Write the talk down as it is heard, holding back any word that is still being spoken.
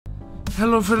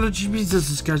Hello fellow GBs,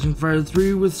 this is Catching Fire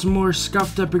 3 with some more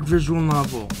Scuffed Epic Visual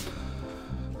Novel.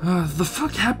 The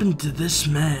fuck happened to this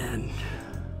man?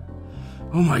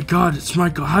 Oh my god, it's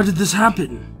Michael. How did this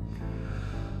happen?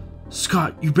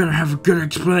 Scott, you better have a good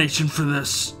explanation for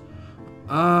this.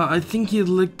 I think he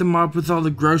licked the mop with all the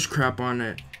gross crap on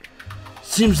it.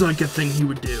 Seems like a thing he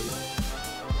would do.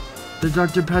 The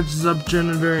doctor patches up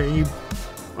janitor and you...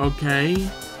 Okay.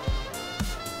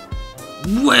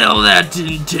 Well, that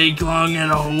didn't take long at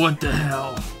all. What the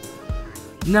hell?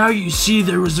 Now you see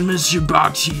there was a mystery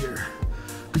box here.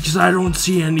 Because I don't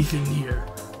see anything here.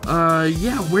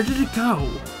 Yeah, where did it go?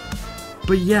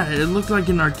 But yeah, it looked like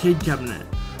an arcade cabinet.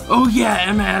 Oh yeah,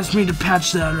 Emma asked me to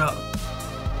patch that up.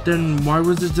 Then why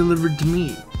was it delivered to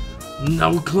me?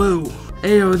 No clue.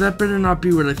 Ayo, that better not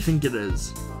be what I think it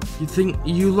is.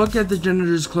 You look at the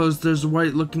janitor's clothes, there's a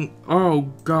white looking... Oh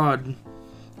god.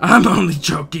 I'm only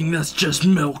joking, that's just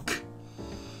milk.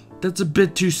 That's a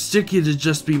bit too sticky to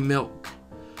just be milk.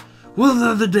 Well, the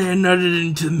other day I nutted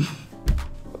into...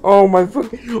 Oh my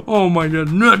god,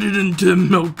 nutted into a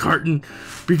milk carton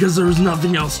because there was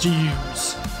nothing else to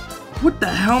use. What the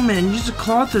hell, man? Use a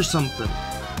cloth or something.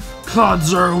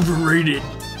 Cloths are overrated.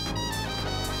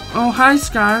 Oh, hi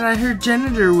Scott, I heard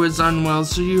janitor was unwell,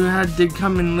 so you had to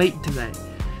come in late today.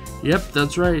 Yep,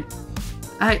 that's right.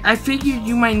 I figured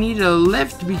you might need a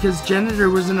lift because janitor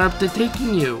wasn't up to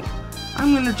taking you.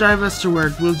 I'm gonna drive us to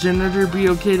work. Will janitor be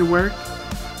okay to work?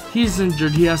 He's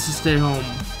injured, he has to stay home.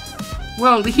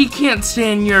 Well, he can't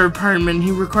stay in your apartment. He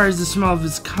requires the smell of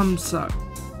his cum sock.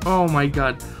 Oh my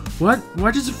god. What? Why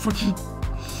does a fucking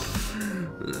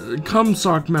cum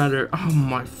sock matter? Oh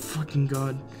my fucking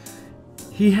god.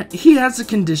 He has a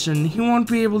condition. He won't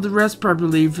be able to rest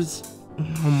properly if his...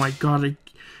 Oh my god,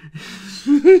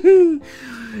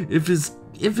 if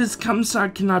his cum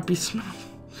sock cannot be smelled.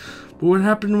 But what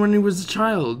happened when he was a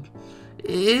child?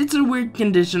 It's a weird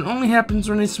condition. Only happens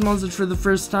when he smells it for the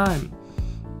first time.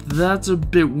 That's a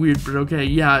bit weird, but okay.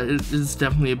 Yeah, it is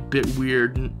definitely a bit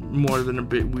weird. More than a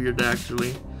bit weird,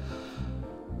 actually.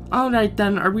 Alright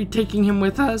then, are we taking him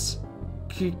with us?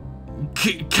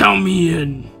 Count me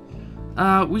in.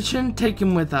 We shouldn't take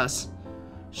him with us.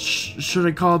 Should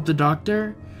I call up the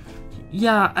doctor?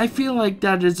 Yeah, I feel like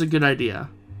that is a good idea.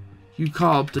 You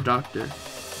call up the doctor.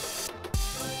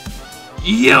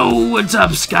 Yo, what's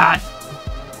up, Scott?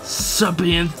 Sup,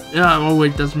 Anthony? Oh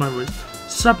wait, that's my voice.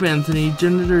 Sup, Anthony?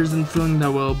 Janitor isn't feeling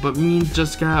that well, but me and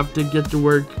Jessica have to get to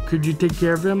work. Could you take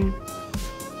care of him?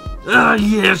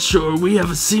 Yeah, sure. We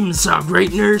have a semen sock,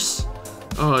 right, nurse?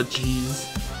 Oh, jeez.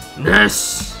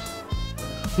 Nurse?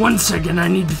 1 second, I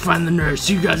need to find the nurse.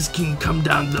 You guys can come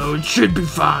down, though. It should be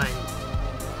fine.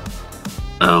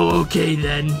 Oh, okay,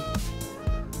 then.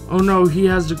 Oh, no, he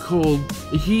has a cold.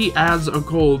 He has a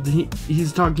cold.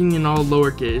 He's talking in all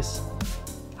lowercase.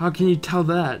 How can you tell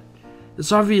that?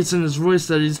 It's obvious in his voice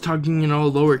that he's talking in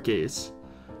all lowercase.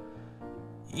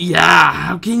 Yeah,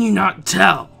 how can you not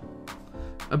tell?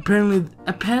 Apparently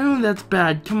that's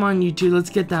bad. Come on, you two, let's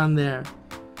get down there.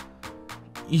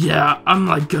 Yeah, I'm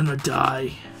like gonna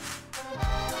die.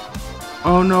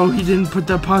 Oh no, he didn't put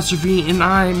the apostrophe in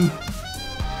I'm.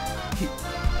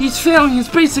 He's failing his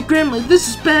basic grammar. This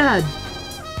is bad.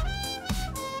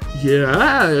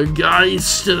 Yeah, guys,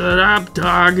 stop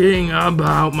talking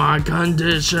about my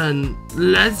condition.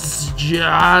 Let's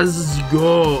just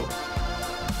go.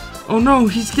 Oh no,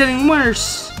 he's getting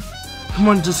worse. Come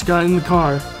on, just got in the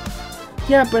car.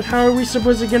 Yeah, but how are we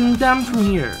supposed to get him down from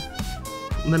here?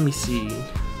 Let me see.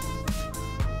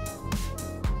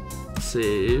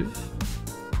 Save.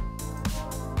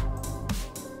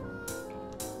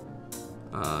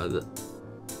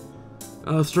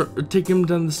 Take him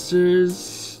down the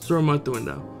stairs. Throw him out the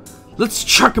window. Let's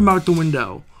chuck him out the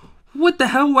window. What the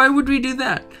hell? Why would we do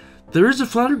that? There is a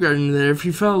flower garden there. If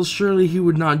he fell, surely he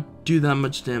would not do that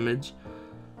much damage.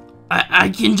 I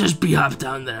can just be hopped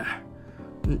down there.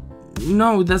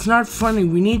 No, that's not funny.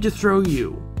 We need to throw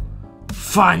you.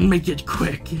 Fine, make it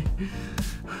quick.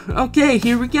 Okay,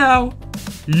 here we go.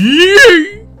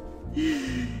 Yay!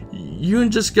 You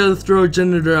and just gotta throw a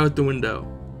janitor out the window.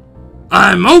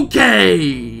 I'm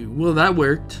okay! Well, that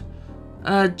worked.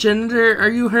 Janitor, are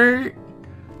you hurt?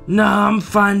 Nah, I'm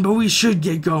fine, but we should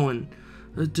get going.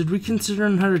 Did we consider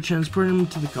on how to transport him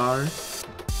to the car?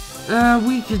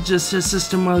 We could just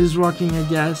assist him while he's walking, I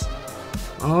guess.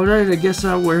 Alright, I guess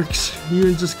that works. You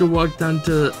and just go walk down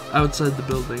to outside the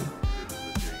building.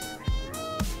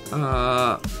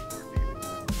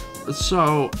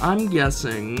 So, I'm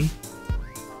guessing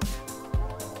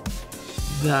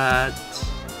that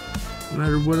no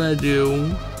matter what I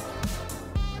do,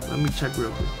 let me check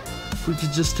real quick. We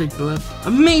could just take the left.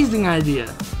 Amazing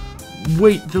idea!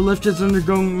 Wait, the lift is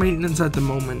undergoing maintenance at the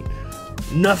moment.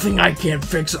 Nothing I can't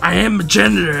fix. I am a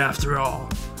janitor after all.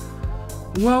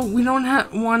 Well, we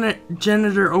don't want a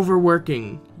janitor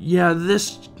overworking. Yeah,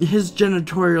 his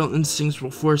janitorial instincts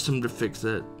will force him to fix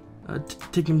it.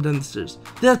 Take him down the stairs.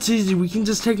 That's easy, we can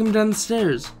just take him down the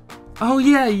stairs. Oh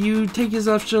yeah, you take his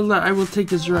left shoulder, I will take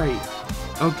his right.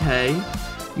 Okay.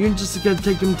 You're just gonna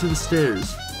take him to the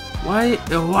stairs.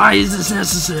 Why is this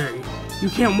necessary? You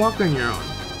can't walk on your own.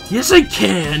 Yes, I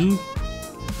can.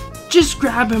 Just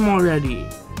grab him already.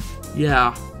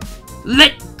 Yeah.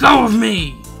 Let go of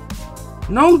me!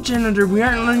 No, janitor, we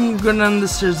aren't letting you go down the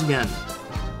stairs again.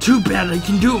 Too bad, I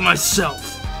can do it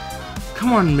myself.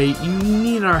 Come on, mate, you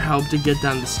need our help to get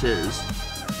down the stairs.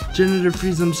 Janitor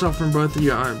frees himself from both of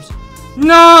your arms.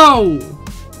 No!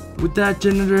 With that,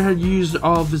 Janitor had used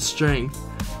all of his strength.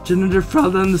 Janitor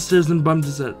fell down the stairs and bumped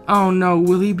his head. Oh no,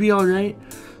 will he be alright?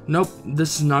 Nope,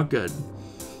 this is not good.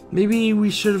 Maybe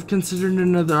we should have considered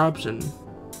another option.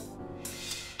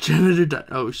 Janitor died.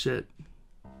 Oh shit.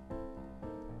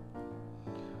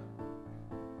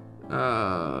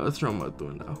 Throw him out the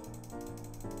window.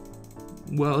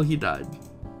 Well, he died.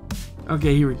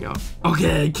 Okay, here we go.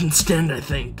 Okay, I can stand, I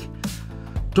think.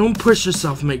 Don't push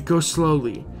yourself, mate. Go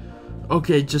slowly.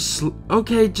 Okay, just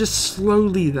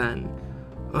slowly then.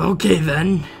 Okay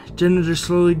then. Janitor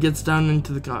slowly gets down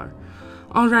into the car.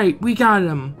 Alright, we got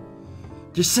him.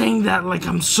 You're saying that like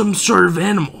I'm some sort of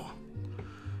animal.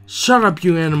 Shut up,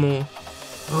 you animal.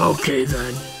 Okay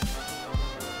then.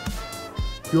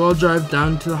 You all drive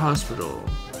down to the hospital.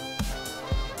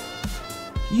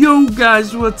 Yo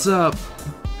guys, what's up?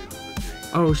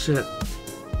 Oh shit.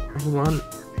 Hold on.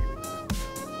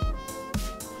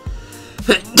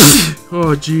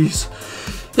 Oh jeez.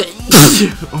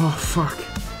 Oh fuck.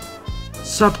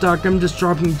 Sup doc, I'm just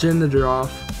dropping Janitor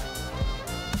off.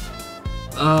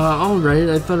 Alright,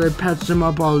 I thought I patched him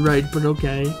up alright, but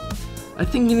okay. I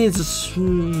think he needs a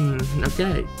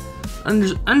okay.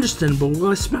 Understandable.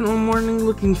 Well, I spent all morning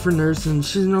looking for Nurse and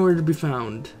she's nowhere to be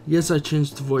found. Yes, I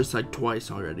changed the voice like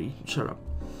twice already. Shut up.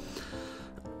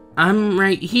 I'm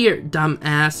right here,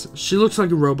 dumbass. She looks like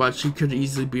a robot. She could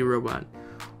easily be a robot.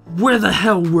 Where the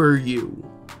hell were you?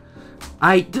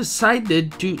 I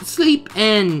decided to sleep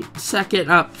in. Suck it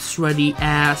up, sweaty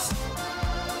ass.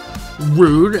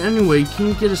 Rude. Anyway, can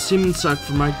you get a semen suck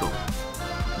for Michael?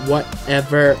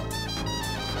 Whatever.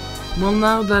 Well,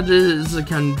 now that it is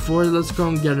accounted for, let's go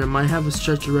and get him. I have a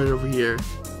stretcher right over here.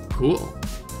 Cool.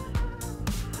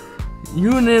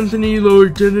 You and Anthony lower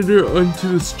Janitor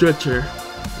onto the stretcher.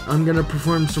 I'm gonna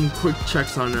perform some quick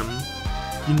checks on him.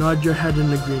 You nod your head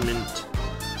in agreement.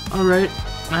 Alright,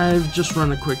 I've just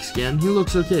run a quick scan. He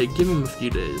looks okay. Give him a few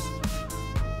days.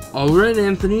 Alright,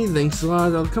 Anthony, thanks a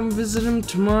lot. I'll come visit him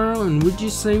tomorrow, and would you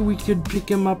say we could pick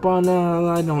him up on,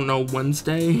 I don't know,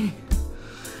 Wednesday?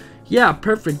 Yeah,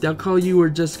 perfect. I'll call you or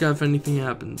Jessica if anything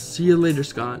happens. See you later,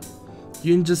 Scott.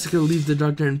 You and Jessica leave the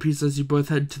doctor in peace as you both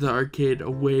head to the arcade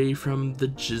away from the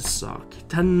jizz sock.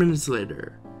 10 minutes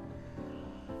later.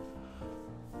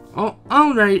 Oh,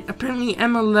 alright. Apparently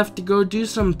Emma left to go do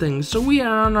something, so we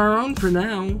are on our own for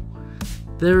now.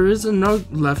 There is a note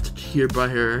left here by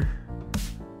her.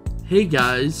 Hey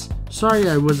guys, sorry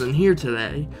I wasn't here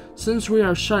today. Since we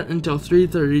are shut until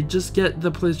 3:30, just get the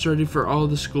place ready for all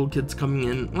the school kids coming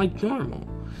in like normal.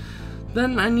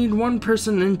 Then I need one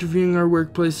person interviewing our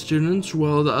workplace students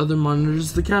while the other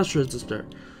monitors the cash register.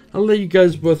 I'll let you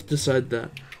guys both decide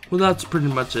that. Well, that's pretty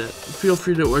much it. Feel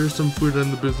free to order some food on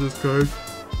the business card.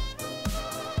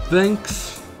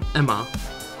 Thanks, Emma.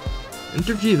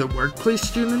 Interview the workplace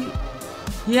student?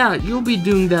 Yeah, you'll be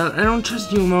doing that. I don't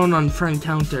trust you alone on front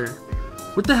counter.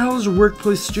 What the hell is a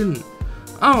workplace student?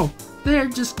 Oh, they're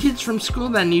just kids from school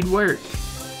that need work.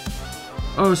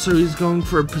 Oh, so he's going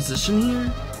for a position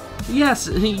here? Yes,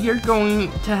 you're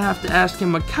going to have to ask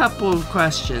him a couple of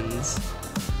questions.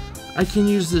 I can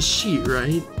use this sheet,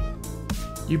 right?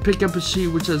 You pick up a sheet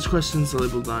which has questions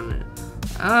labeled on it.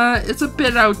 It's a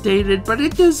bit outdated, but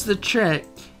it does the trick.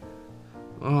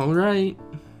 Alright.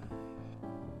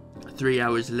 3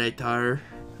 hours later.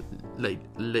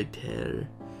 Later.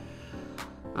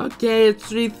 Okay,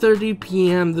 it's 3:30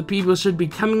 p.m. The people should be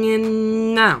coming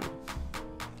in now.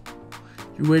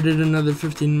 You waited another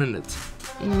 15 minutes.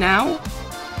 Now?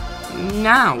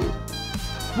 Now?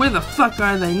 Where the fuck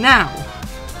are they now?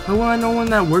 How will I know when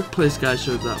that workplace guy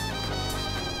shows up?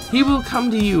 He will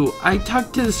come to you. I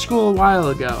talked to the school a while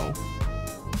ago.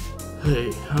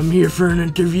 Hey, I'm here for an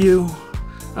interview.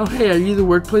 Oh hey, are you the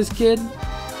workplace kid?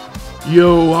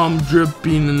 Yo, I'm Drip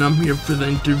Bean and I'm here for the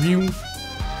interview.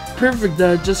 Perfect,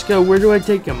 Jessica, where do I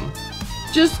take him?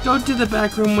 Just go to the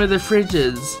back room where the fridge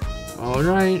is.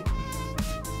 Alright.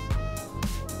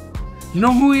 You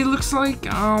know who he looks like?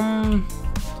 Shia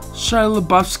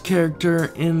LaBeouf's character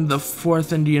in the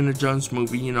 4th Indiana Jones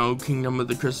movie, you know, Kingdom of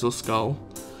the Crystal Skull.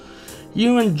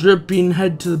 You and Dripping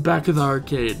head to the back of the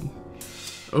arcade.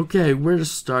 Okay, where to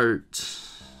start?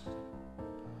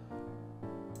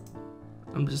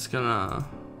 I'm just gonna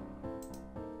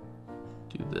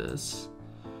do this.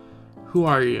 Who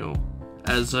are you?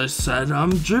 As I said,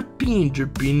 I'm Dripping.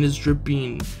 Dripping is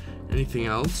Dripping. Anything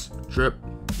else? Drip.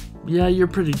 Yeah, you're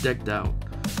pretty decked out.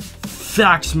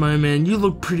 Facts, my man. You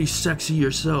look pretty sexy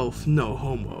yourself. No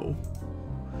homo.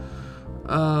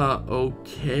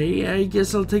 Okay. I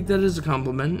guess I'll take that as a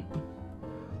compliment.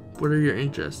 What are your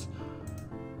interests?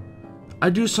 I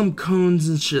do some cones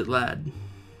and shit, lad.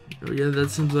 Oh yeah,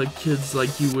 that seems like kids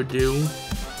like you would do.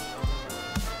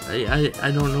 I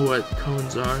don't know what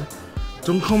cones are.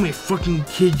 Don't call me a fucking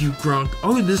kid, you grunk.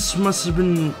 Oh, this must have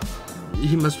been...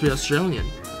 He must be Australian.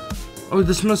 Oh,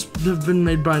 this must have been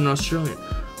made by an Australian.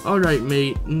 Alright,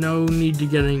 mate. No need to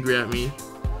get angry at me.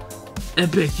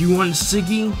 Epic, you want a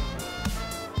ciggy?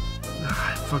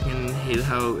 I fucking hate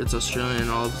how it's Australian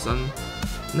all of a sudden.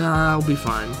 Nah, I'll be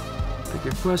fine. Pick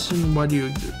your question. Why do you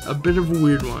exist? A bit of a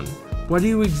weird one. Why do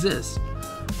you exist?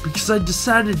 Because I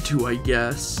decided to, I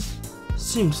guess.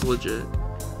 Seems legit.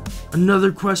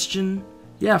 Another question?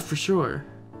 Yeah, for sure.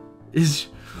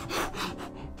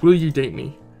 Will you date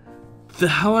me? The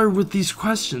hell are with these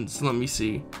questions? Let me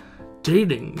see.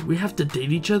 Dating? We have to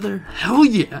date each other? Hell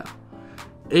yeah!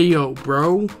 Ayo,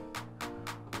 bro.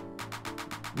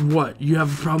 What? You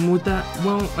have a problem with that?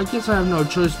 Well, I guess I have no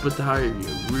choice but to hire you.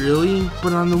 Really?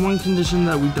 But on the one condition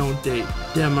that we don't date.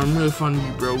 Damn, I'm really fond of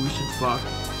you, bro. We should fuck.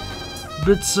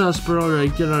 Bit sus, but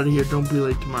alright, get out of here. Don't be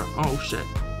late tomorrow. Oh, shit.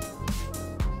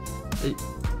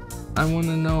 I want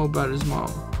to know about his mom.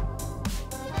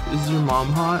 Is your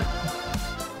mom hot?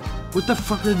 What the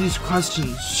fuck are these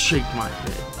questions? Shake my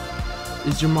head.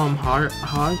 Is your mom hot?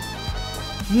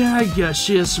 Yeah, I guess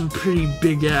she has some pretty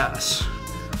big ass.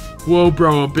 Whoa,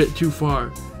 bro, a bit too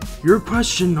far. Your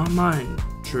question, not mine.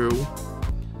 True.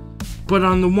 But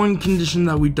on the one condition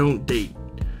that we don't date.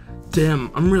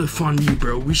 Damn, I'm really fond of you,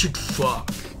 bro. We should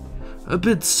fuck. A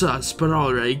bit sus, but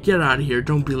alright. Get out of here.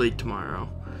 Don't be late tomorrow.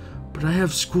 But I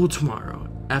have school tomorrow.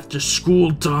 After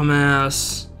school,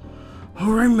 dumbass.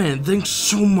 Alright, man. Thanks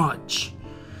so much.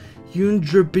 You and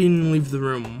Dripping leave the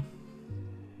room.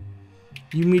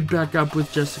 You meet back up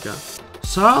with Jessica.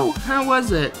 So, how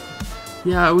was it?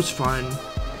 Yeah, it was fine.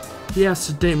 He asked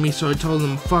to date me, so I told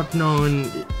him fuck no,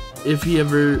 and if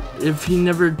he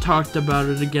never talked about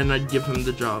it again, I'd give him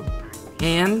the job.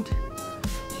 And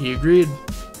he agreed.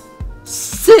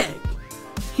 Sick!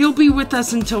 He'll be with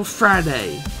us until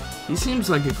Friday. He seems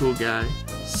like a cool guy.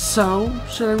 So,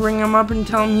 should I ring him up and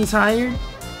tell him he's hired?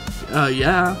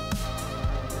 Yeah.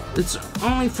 It's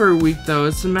only for a week though,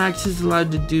 it's the max he's allowed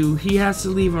to do. He has to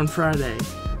leave on Friday.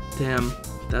 Damn,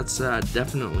 that's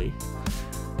definitely.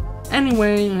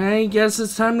 Anyway, I guess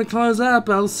it's time to close up.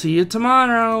 I'll see you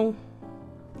tomorrow.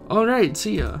 Alright,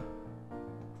 see ya.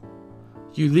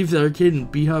 You leave the arcade and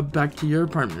B-hop back to your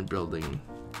apartment building.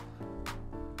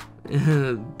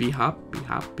 B-hop.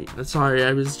 Sorry,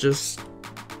 I was just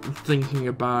thinking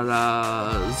about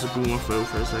Zabumafo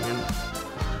for a second.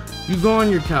 You go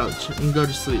on your couch and go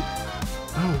to sleep.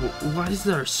 Oh, why is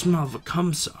there a smell of a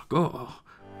cum sock? Oh,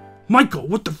 Michael,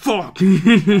 what the fuck?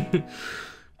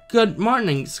 Good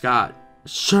morning, Scott.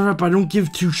 Shut up, I don't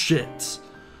give two shits.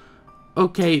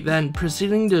 Okay, then,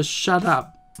 proceeding to shut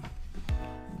up.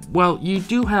 Well, you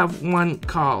do have one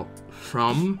call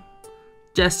from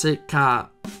Jessica.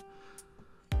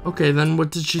 Okay, then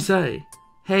what did she say?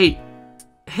 Hey,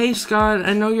 Scott,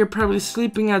 I know you're probably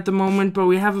sleeping at the moment, but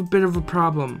we have a bit of a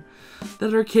problem.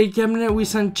 That arcade cabinet we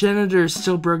sent janitor is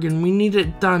still broken. We need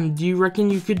it done. Do you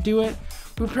reckon you could do it?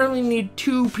 We probably need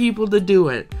 2 people to do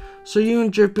it. So you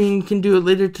and Dripping can do it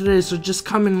later today, so just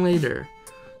come in later.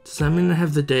 Does that mean I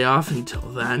have the day off until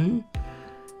then?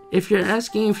 If you're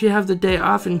asking if you have the day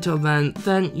off until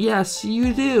then yes,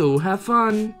 you do. Have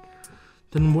fun.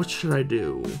 Then what should I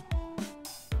do?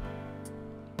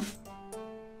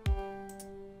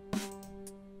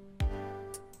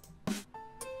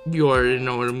 You already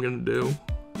know what I'm gonna do.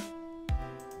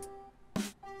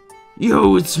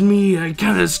 Yo, it's me. I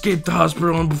kinda escaped the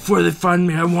hospital, and before they find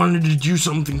me, I wanted to do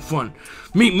something fun.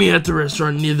 Meet me at the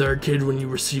restaurant near the arcade when you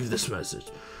receive this message.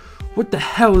 What the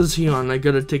hell is he on? I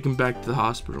gotta take him back to the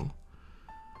hospital.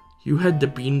 You had the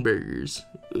bean burgers.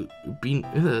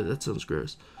 That sounds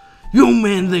gross. Yo,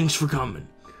 man, thanks for coming.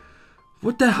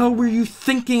 What the hell were you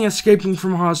thinking escaping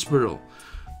from hospital?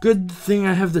 Good thing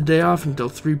I have the day off until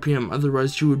 3 p.m.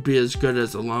 Otherwise you would be as good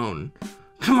as alone.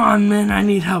 Come on, man, I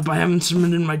need help. I haven't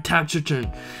submitted my tax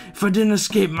return. If I didn't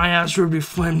escape, my ass would be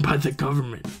flamed by the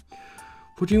government.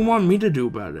 What do you want me to do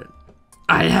about it?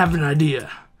 I have an idea.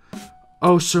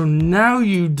 Oh, so now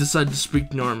you decide to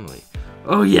speak normally.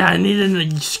 Oh yeah, I needed an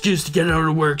excuse to get out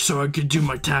of work so I could do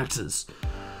my taxes.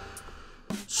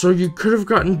 So you could have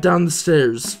gotten down the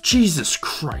stairs. Jesus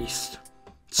Christ.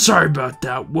 Sorry about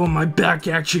that. Well, my back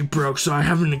actually broke, so I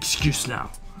have an excuse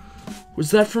now.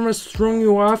 Was that from us throwing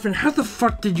you off? And how the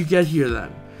fuck did you get here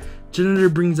then? Janitor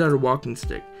brings out a walking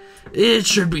stick. It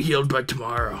should be healed by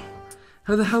tomorrow.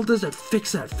 How the hell does it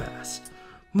fix that fast?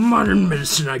 Modern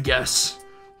medicine, I guess.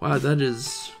 Wow, that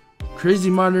is crazy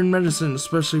modern medicine,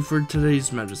 especially for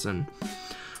today's medicine.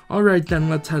 Alright then,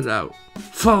 let's head out.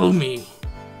 Follow me.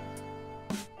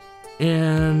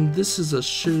 And this is a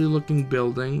shitty looking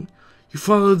building. You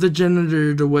follow the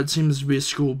janitor to what seems to be a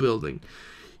school building.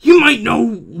 You might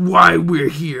know why we're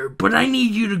here, but I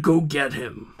need you to go get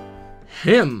him.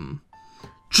 Him?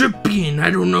 Dripping.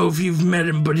 I don't know if you've met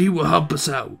him, but he will help us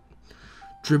out.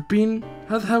 Dripping?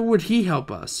 How the hell would he help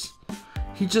us?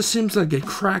 He just seems like a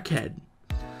crackhead.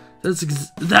 That's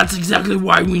exactly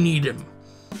why we need him.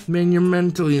 Man, you're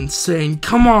mentally insane.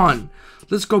 Come on.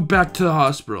 Let's go back to the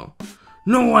hospital.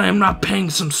 No, I am not paying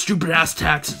some stupid ass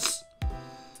taxes.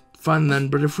 Fine then,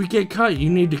 but if we get caught, you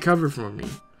need to cover for me.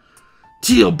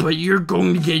 Deal, but you're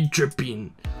going to get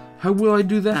dripping. How will I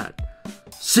do that?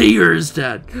 Say you're his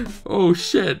dad. Oh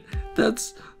shit.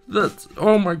 That's,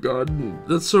 oh my god.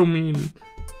 That's so mean.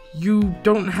 You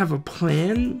don't have a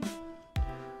plan?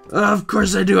 Of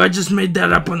course I do. I just made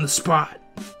that up on the spot.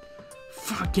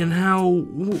 Fucking hell.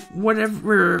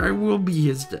 Whatever. I will be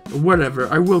his dad. Whatever.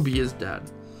 I will be his dad.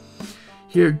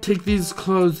 Here, take these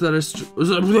clothes that I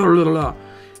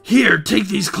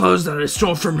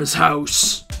stole from his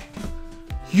house.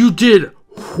 You did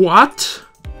what?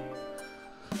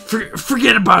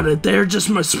 Forget about it. They're just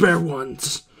my spare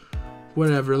ones.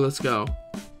 Whatever. Let's go.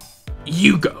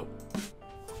 You go.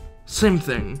 Same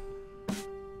thing.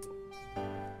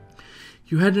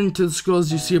 You head into the school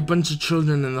as you see a bunch of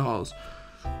children in the halls.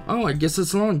 Oh, I guess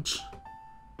it's lunch.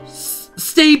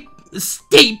 Stay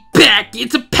back!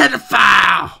 It's a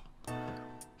pedophile!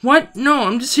 What? No,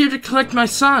 I'm just here to collect my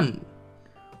son.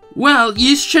 Well,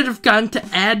 you should have gone to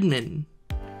admin.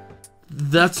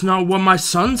 That's not what my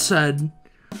son said.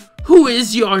 Who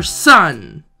is your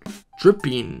son?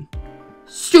 Dripping.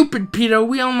 Stupid pedo,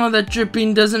 we all know that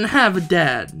Dripping doesn't have a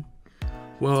dad.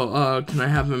 Well, can I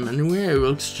have him anyway? I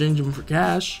will exchange him for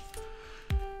cash.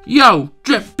 Yo,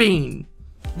 Dripping!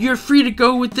 You're free to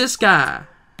go with this guy.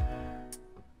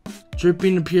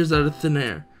 Dripping appears out of thin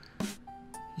air.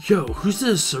 Yo, who's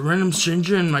this? A random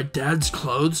stranger in my dad's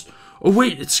clothes? Oh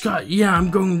wait, it's Scott. Yeah,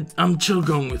 I'm chill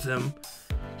going with him.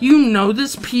 You know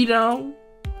this pedo?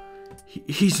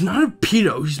 He's not a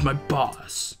pedo, he's my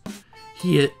boss.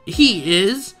 He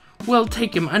is? Well,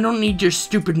 take him. I don't need your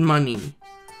stupid money.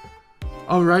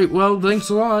 Alright, well, thanks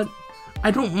a lot.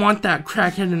 I don't want that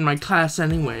crackhead in my class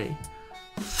anyway.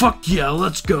 Fuck yeah,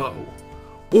 let's go.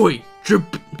 Oi,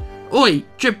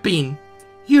 Dripping.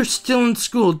 You're still in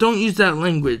school. Don't use that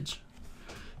language.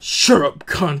 Shut up,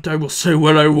 cunt. I will say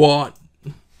what I want.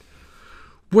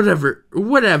 Whatever.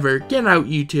 Get out,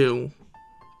 you two.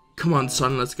 Come on,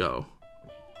 son, let's go.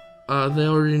 They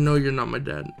already know you're not my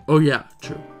dad. Oh, yeah,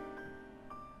 true.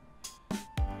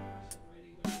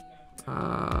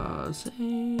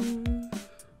 Save.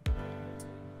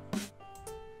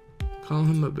 Call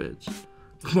him a bitch.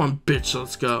 Come on, bitch,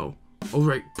 let's go.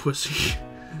 Alright, pussy.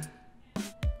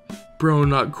 Bro,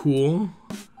 not cool.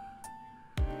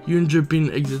 You and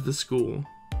Dripping exit the school.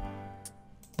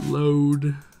 Load.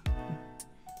 And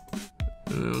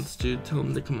then let's tell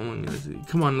him to come along, guys.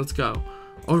 Come on, let's go.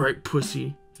 Alright,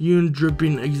 pussy. You and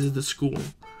Dripping exit the school.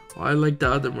 Well, I like the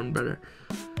other one better.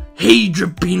 Hey,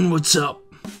 Dripping, what's up?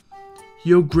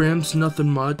 Yo, Gramps,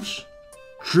 nothing much.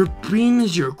 Dripping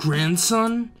is your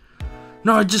grandson?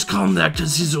 No, I just call him that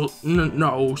because he's old.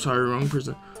 No, sorry, wrong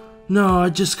person. No, I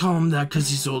just call him that because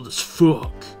he's old as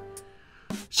fuck.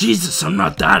 Jesus, I'm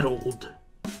not that old.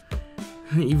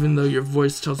 Even though your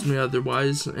voice tells me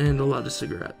otherwise, and a lot of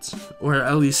cigarettes. Or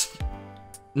at least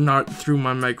not through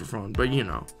my microphone, but you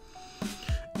know.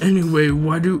 Anyway,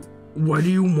 why do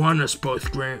you want us both,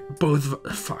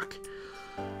 fuck.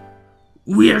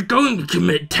 We are going to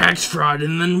commit tax fraud,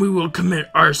 and then we will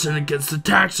commit arson against the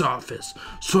tax office,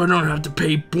 so I don't have to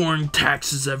pay boring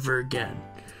taxes ever again.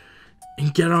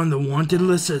 And get on the wanted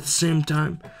list at the same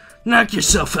time? Knock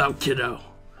yourself out, kiddo.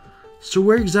 So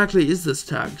where exactly is this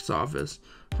tax office?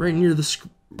 Right near the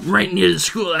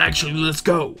school, actually. Let's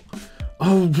go.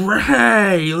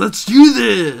 Alright, let's do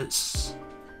this.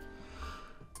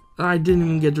 I didn't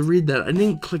even get to read that. I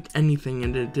didn't click anything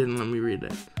and it didn't let me read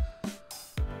it.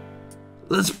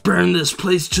 Let's burn this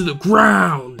place to the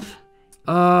ground.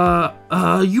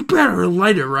 You brought a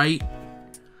lighter, right?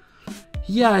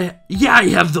 Yeah, I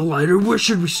have the lighter. Where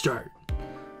should we start?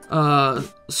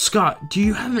 Scott, do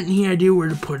you have any idea where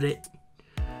to put it?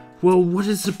 Well, what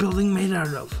is the building made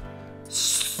out of?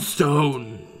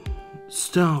 Stone.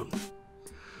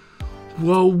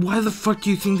 Well, why the fuck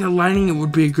do you think that lighting it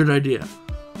would be a good idea?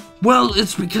 Well,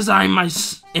 it's because I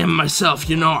am myself,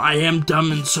 you know, I am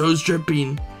dumb and so is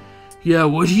Dripping. Yeah,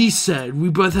 what he said. We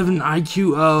both have an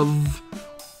IQ of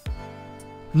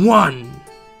 1.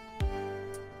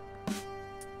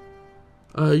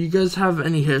 You guys have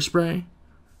any hairspray?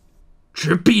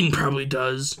 Dripping probably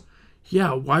does.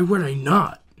 Yeah, why would I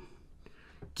not?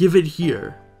 Give it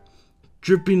here.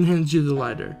 Dripping hands you the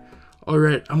lighter.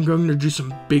 Alright, I'm going to do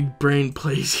some big brain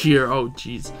plays here. Oh,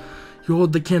 jeez. You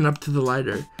hold the can up to the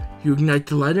lighter. You ignite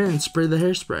the lighter and spray the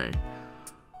hairspray.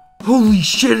 Holy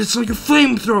shit, it's like a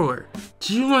flamethrower! Did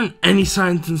you learn any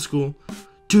science in school?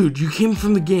 Dude, you came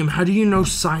from the game. How do you know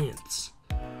science?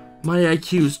 My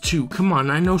IQ is 2. Come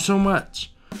on, I know so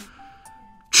much.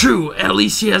 True, at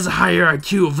least he has a higher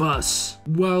IQ of us.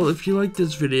 Well, if you like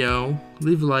this video,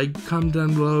 leave a like, comment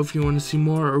down below if you want to see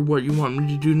more or what you want me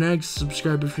to do next,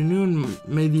 subscribe if you're new, and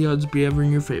may the odds be ever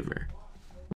in your favor.